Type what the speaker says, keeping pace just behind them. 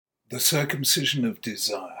The circumcision of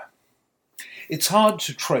desire. It's hard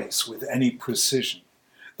to trace with any precision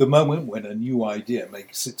the moment when a new idea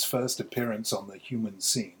makes its first appearance on the human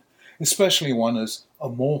scene, especially one as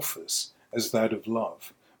amorphous as that of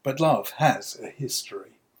love. But love has a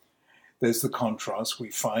history. There's the contrast we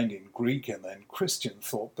find in Greek and then Christian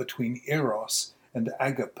thought between eros and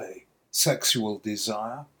agape, sexual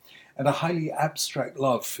desire, and a highly abstract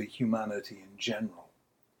love for humanity in general.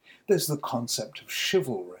 There's the concept of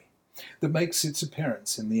chivalry that makes its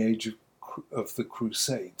appearance in the age of the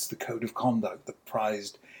Crusades, the code of conduct that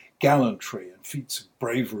prized gallantry and feats of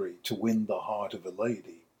bravery to win the heart of a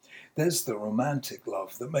lady. There's the romantic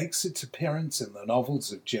love that makes its appearance in the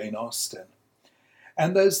novels of Jane Austen.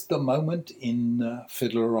 And there's the moment in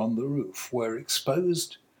Fiddler on the Roof, where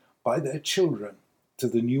exposed by their children to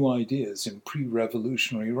the new ideas in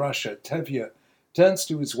pre-revolutionary Russia, Tazria turns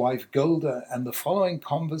to his wife Golda and the following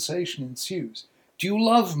conversation ensues. Do you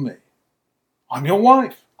love me? I'm your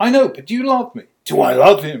wife. I know, but do you love me? Do I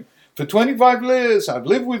love him? For 25 years, I've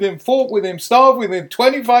lived with him, fought with him, starved with him.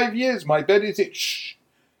 25 years, my bed is it. Shh.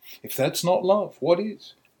 If that's not love, what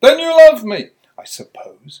is? Then you love me. I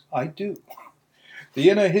suppose I do. The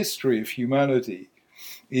inner history of humanity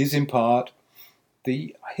is in part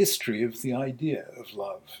the history of the idea of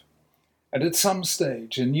love. And at some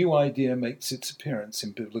stage, a new idea makes its appearance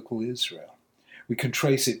in biblical Israel. We can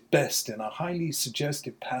trace it best in a highly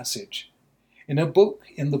suggestive passage in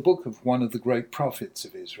the book of one of the great prophets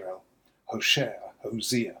of Israel, Hosea.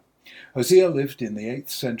 Hosea lived in the 8th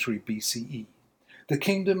century BCE. The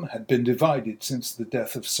kingdom had been divided since the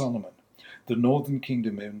death of Solomon. The northern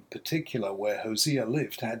kingdom in particular, where Hosea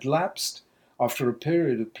lived, had lapsed after a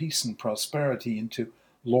period of peace and prosperity into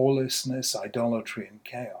lawlessness, idolatry, and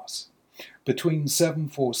chaos. Between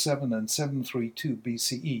 747 and 732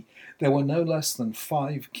 BCE, there were no less than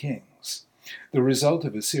 5 kings, the result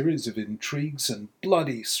of a series of intrigues and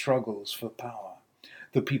bloody struggles for power.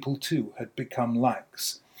 The people, too, had become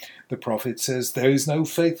lax. The prophet says, there is no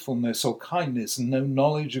faithfulness or kindness and no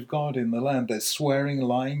knowledge of God in the land. There's swearing,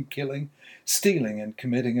 lying, killing, stealing, and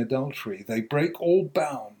committing adultery. They break all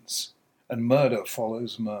bounds, and murder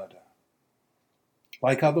follows murder.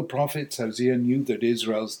 Like other prophets, Hosea knew that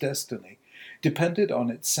Israel's destiny depended on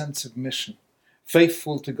its sense of mission.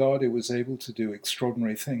 Faithful to God, it was able to do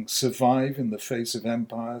extraordinary things, survive in the face of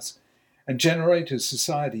empires, and generate a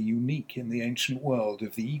society unique in the ancient world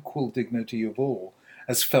of the equal dignity of all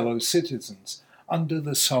as fellow citizens under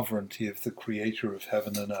the sovereignty of the Creator of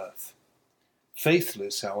heaven and earth.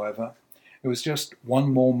 Faithless, however, it was just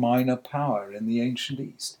one more minor power in the ancient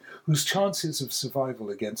East, whose chances of survival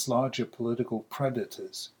against larger political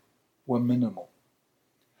predators were minimal.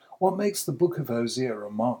 What makes the book of Hosea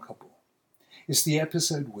remarkable is the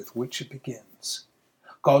episode with which it begins.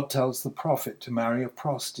 God tells the prophet to marry a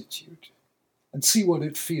prostitute and see what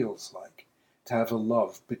it feels like to have a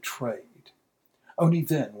love betrayed. Only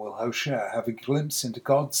then will Hosea have a glimpse into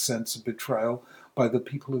God's sense of betrayal by the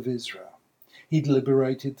people of Israel. He'd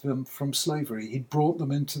liberated them from slavery. He'd brought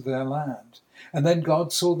them into their land. And then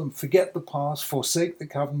God saw them forget the past, forsake the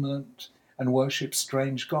covenant, and worship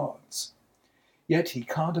strange gods. Yet he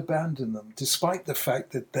can't abandon them, despite the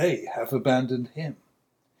fact that they have abandoned him.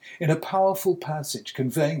 In a powerful passage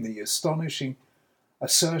conveying the astonishing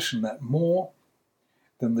assertion that more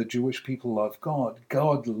than the Jewish people love God,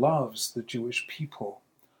 God loves the Jewish people,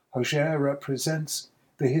 Hosea represents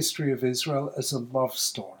the history of Israel as a love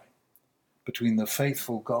story between the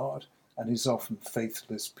faithful God and his often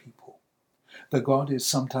faithless people. Though God is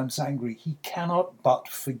sometimes angry, he cannot but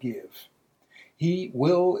forgive. He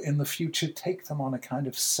will in the future take them on a kind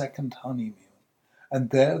of second honeymoon, and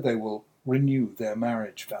there they will renew their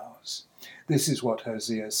marriage vows. This is what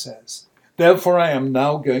Hosea says. Therefore I am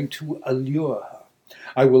now going to allure her.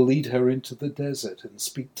 I will lead her into the desert and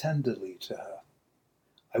speak tenderly to her.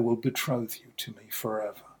 I will betroth you to me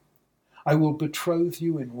forever. I will betroth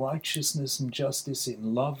you in righteousness and justice,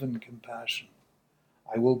 in love and compassion.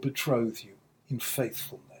 I will betroth you in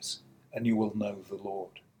faithfulness, and you will know the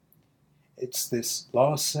Lord. It's this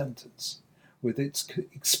last sentence, with its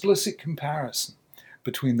explicit comparison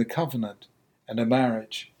between the covenant and a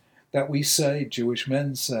marriage, that we say, Jewish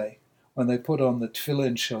men say, when they put on the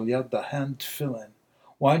tefillin shel yad, the hand tefillin,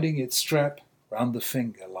 winding its strap round the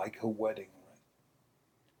finger like a wedding ring.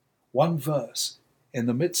 One verse in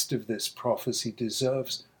the midst of this prophecy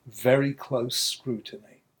deserves very close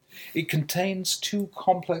scrutiny. It contains 2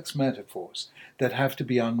 complex metaphors that have to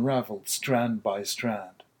be unraveled strand by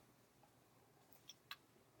strand.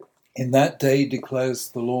 In that day, declares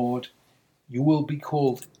the Lord, you will be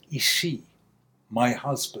called Ishi, my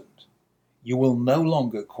husband. You will no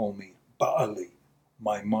longer call me Baali,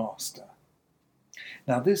 my master.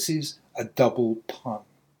 Now this is a double pun.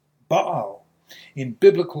 Baal, in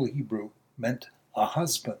biblical Hebrew, meant a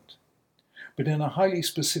husband, but in a highly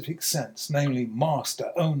specific sense, namely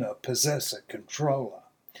master, owner, possessor, controller.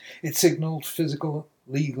 It signaled physical,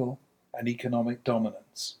 legal, and economic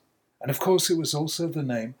dominance. And of course it was also the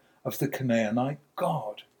name of the Canaanite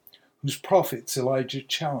god, whose prophets Elijah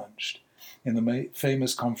challenged in the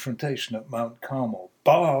famous confrontation at Mount Carmel.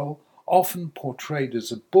 Baal, often portrayed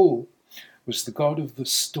as a bull, was the god of the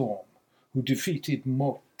storm, who defeated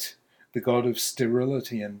Mot, the god of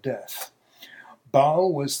sterility and death.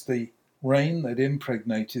 Baal was the rain that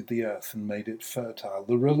impregnated the earth and made it fertile.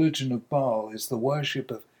 The religion of Baal is the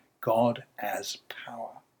worship of God as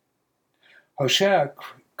power. Hosea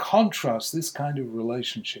contrasts this kind of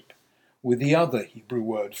relationship with the other Hebrew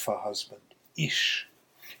word for husband, ish.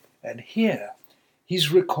 And here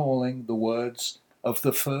he's recalling the words of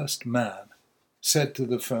the first man said to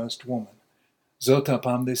the first woman, Zot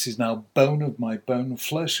apam, this is now bone of my bone,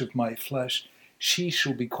 flesh of my flesh. She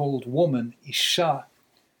shall be called woman, isha,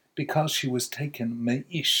 because she was taken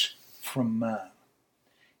me'ish, from man.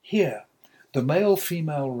 Here, the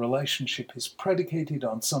male-female relationship is predicated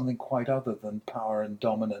on something quite other than power and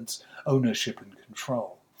dominance, ownership and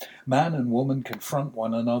control. Man and woman confront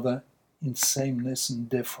one another in sameness and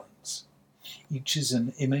difference. Each is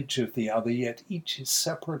an image of the other, yet each is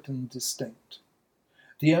separate and distinct.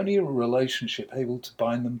 The only relationship able to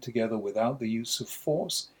bind them together without the use of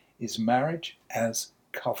force is marriage as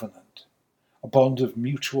covenant, a bond of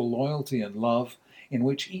mutual loyalty and love in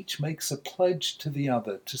which each makes a pledge to the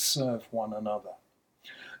other to serve one another.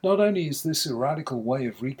 Not only is this a radical way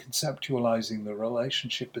of reconceptualizing the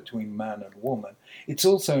relationship between man and woman, it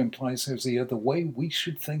also implies, Hosea, the way we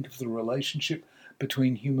should think of the relationship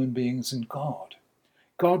between human beings and God.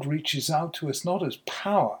 God reaches out to us not as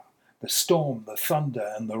power, the storm, the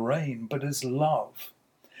thunder, and the rain, but as love.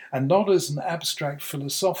 And not as an abstract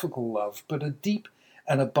philosophical love, but a deep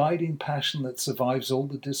and abiding passion that survives all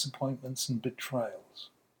the disappointments and betrayals.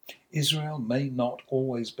 Israel may not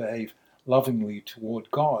always behave lovingly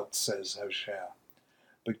toward God, says Hosea,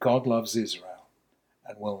 but God loves Israel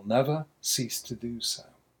and will never cease to do so.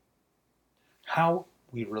 How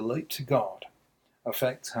we relate to God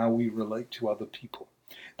affects how we relate to other people.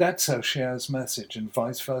 That's Hosea's message, and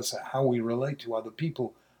vice versa. How we relate to other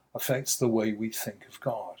people affects the way we think of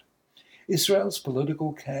God. Israel's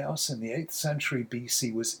political chaos in the 8th century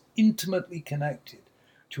BC was intimately connected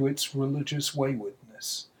to its religious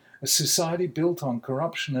waywardness. A society built on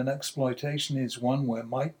corruption and exploitation is one where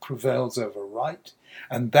might prevails over right,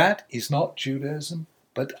 and that is not Judaism,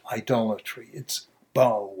 but idolatry. It's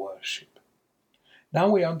Baal worship. Now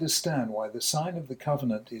we understand why the sign of the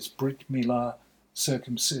covenant is Brit Milah,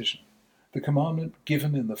 circumcision, the commandment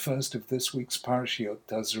given in the first of this week's parashiot,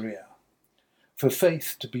 Tazria. For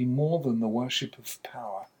faith to be more than the worship of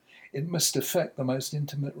power, it must affect the most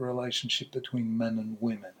intimate relationship between men and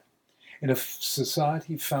women. In a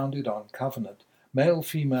society founded on covenant,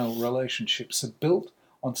 male-female relationships are built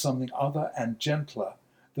on something other and gentler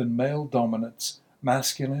than male dominance,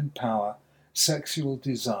 masculine power, sexual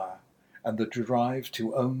desire, and the drive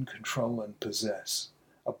to own, control, and possess.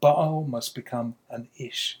 A Baal must become an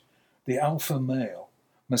Ish. The alpha male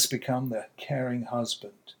must become the caring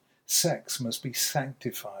husband. Sex must be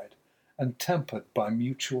sanctified and tempered by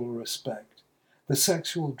mutual respect. The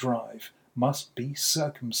sexual drive must be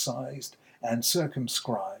circumcised and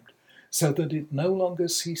circumscribed so that it no longer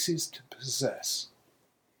ceases to possess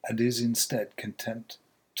and is instead content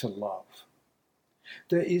to love.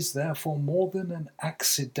 There is therefore more than an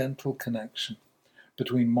accidental connection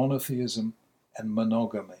between monotheism and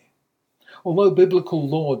monogamy. Although biblical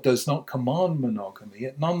law does not command monogamy,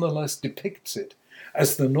 it nonetheless depicts it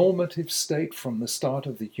as the normative state from the start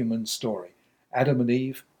of the human story. Adam and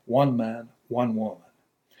Eve, one man, one woman.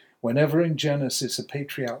 Whenever in Genesis a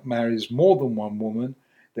patriarch marries more than one woman,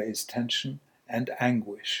 there is tension and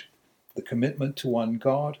anguish. The commitment to one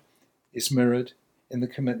God is mirrored in the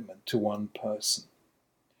commitment to one person.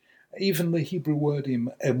 Even the Hebrew word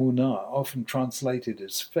emunah, often translated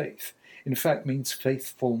as faith, in fact means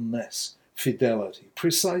faithfulness, fidelity,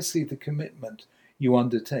 precisely the commitment you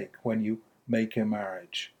undertake when you make a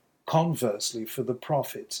marriage. Conversely, for the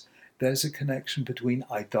prophets, there's a connection between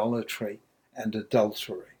idolatry and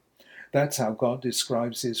adultery. That's how God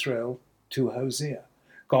describes Israel to Hosea.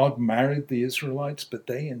 God married the Israelites, but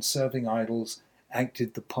they, in serving idols,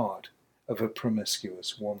 acted the part of a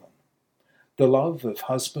promiscuous woman. The love of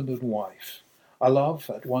husband and wife, a love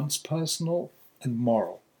at once personal and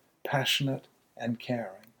moral, passionate and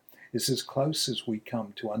caring, is as close as we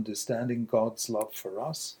come to understanding God's love for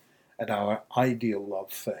us and our ideal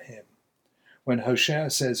love for him. When Hosea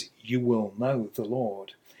says, "You will know the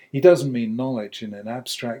Lord," he doesn't mean knowledge in an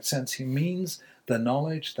abstract sense. He means the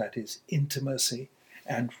knowledge that is intimacy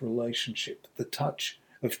and relationship, the touch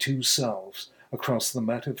of two selves across the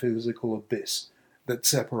metaphysical abyss that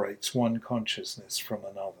separates one consciousness from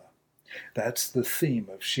another. That's the theme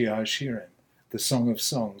of Shir Shirim, the Song of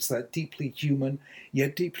Songs, that deeply human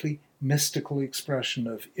yet deeply mystical expression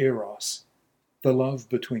of Eros, the love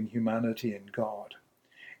between humanity and God.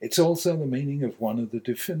 It's also the meaning of one of the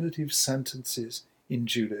definitive sentences in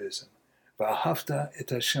Judaism. V'ahavta et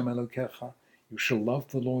Hashem Elokecha, you shall love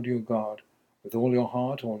the Lord your God with all your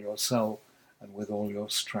heart, all your soul, and with all your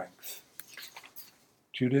strength.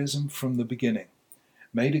 Judaism, from the beginning,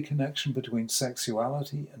 made a connection between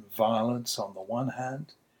sexuality and violence on the one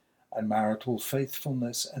hand, and marital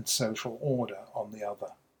faithfulness and social order on the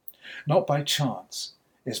other. Not by chance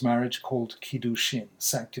is marriage called kiddushin,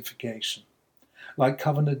 sanctification. Like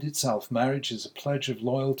covenant itself, marriage is a pledge of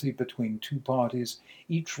loyalty between two parties,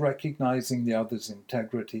 each recognizing the other's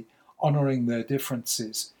integrity, honoring their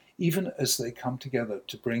differences, even as they come together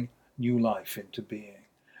to bring new life into being.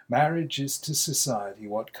 Marriage is to society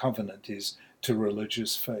what covenant is to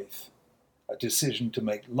religious faith. A decision to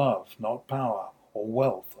make love, not power, or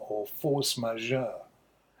wealth, or force majeure,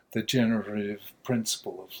 the generative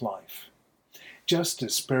principle of life. Just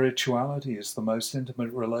as spirituality is the most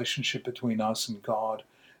intimate relationship between us and God,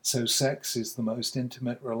 so sex is the most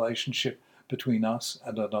intimate relationship between us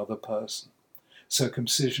and another person.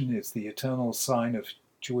 Circumcision is the eternal sign of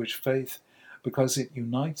Jewish faith because it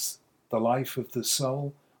unites the life of the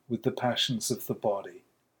soul with the passions of the body,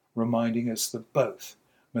 reminding us that both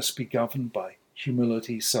must be governed by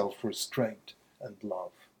humility, self-restraint, and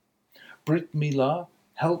love. Brit Milah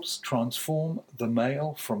helps transform the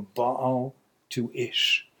male from Baal to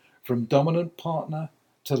Ish, from dominant partner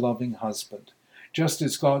to loving husband, just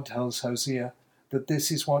as God tells Hosea that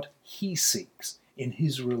this is what he seeks in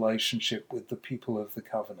his relationship with the people of the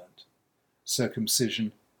covenant.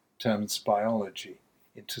 Circumcision turns biology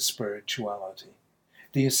into spirituality.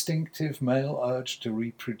 The instinctive male urge to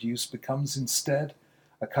reproduce becomes instead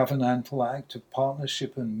a covenantal act of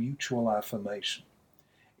partnership and mutual affirmation.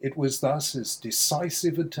 It was thus as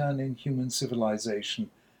decisive a turn in human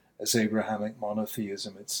civilization as Abrahamic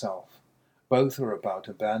monotheism itself. Both are about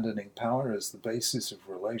abandoning power as the basis of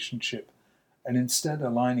relationship and instead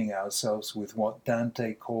aligning ourselves with what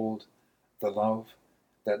Dante called the love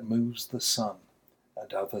that moves the sun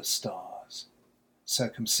and other stars.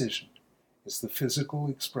 Circumcision is the physical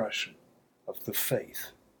expression of the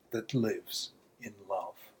faith that lives